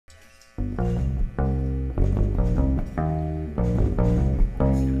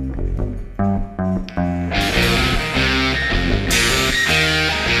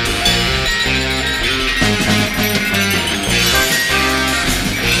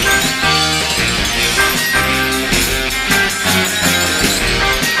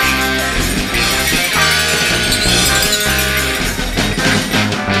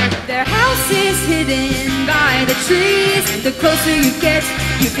The closer you get,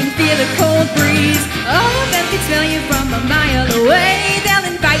 you can feel the cold breeze. All of them can smell you from a mile away. They'll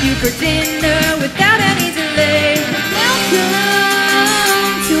invite you for dinner without any delay. Welcome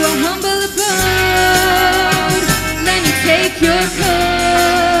to a humble abode. Then you take your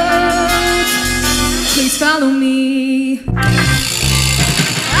coat. Please follow me.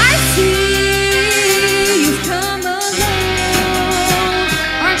 I see you've come alone.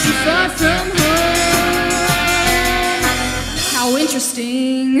 Aren't you far from home? How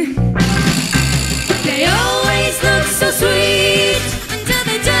interesting. They always look so sweet until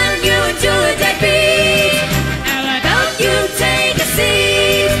they turn you into a deadbeat. How about you take a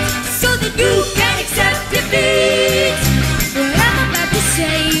seat so that you can accept defeat? But I'm about to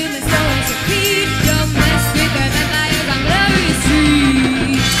say you must always repeat. Don't mess with the vampires on Gloria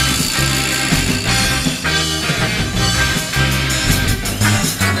Street.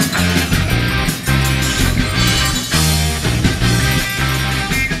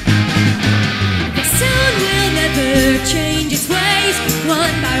 Change its ways.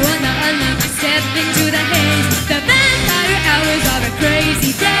 One by one they'll unlearn to step into the haze. The vampire hours are a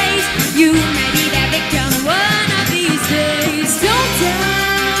crazy days. You may be their victim one of these days. Don't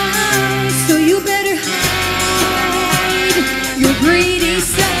die, so you better hide your greedy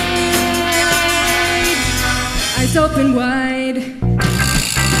side. Eyes open wide.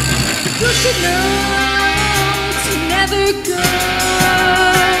 You should know to never go.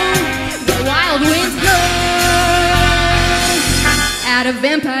 The wild winds blow at a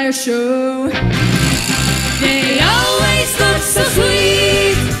vampire show. They always look so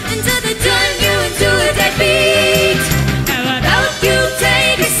sweet until they turn you into a deadbeat. How about you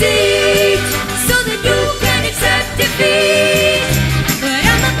take a seat so that you can accept defeat? But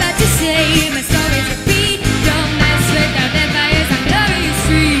I'm about to say my stories repeat. Don't mess with the vampires on Gloria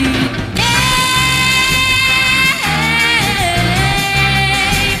Street.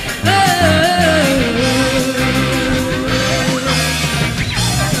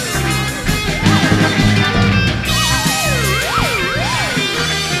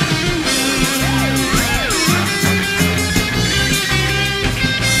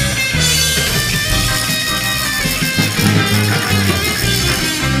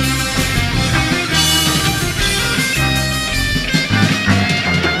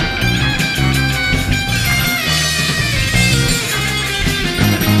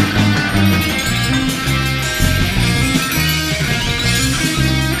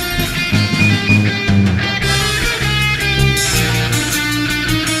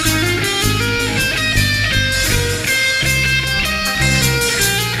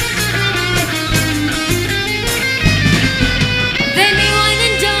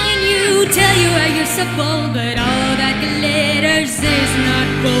 But all that glitters is not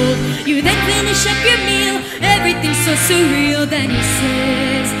gold. You then finish up your meal, everything's so surreal. Then he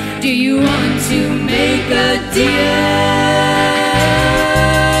says, do you want to make a deal?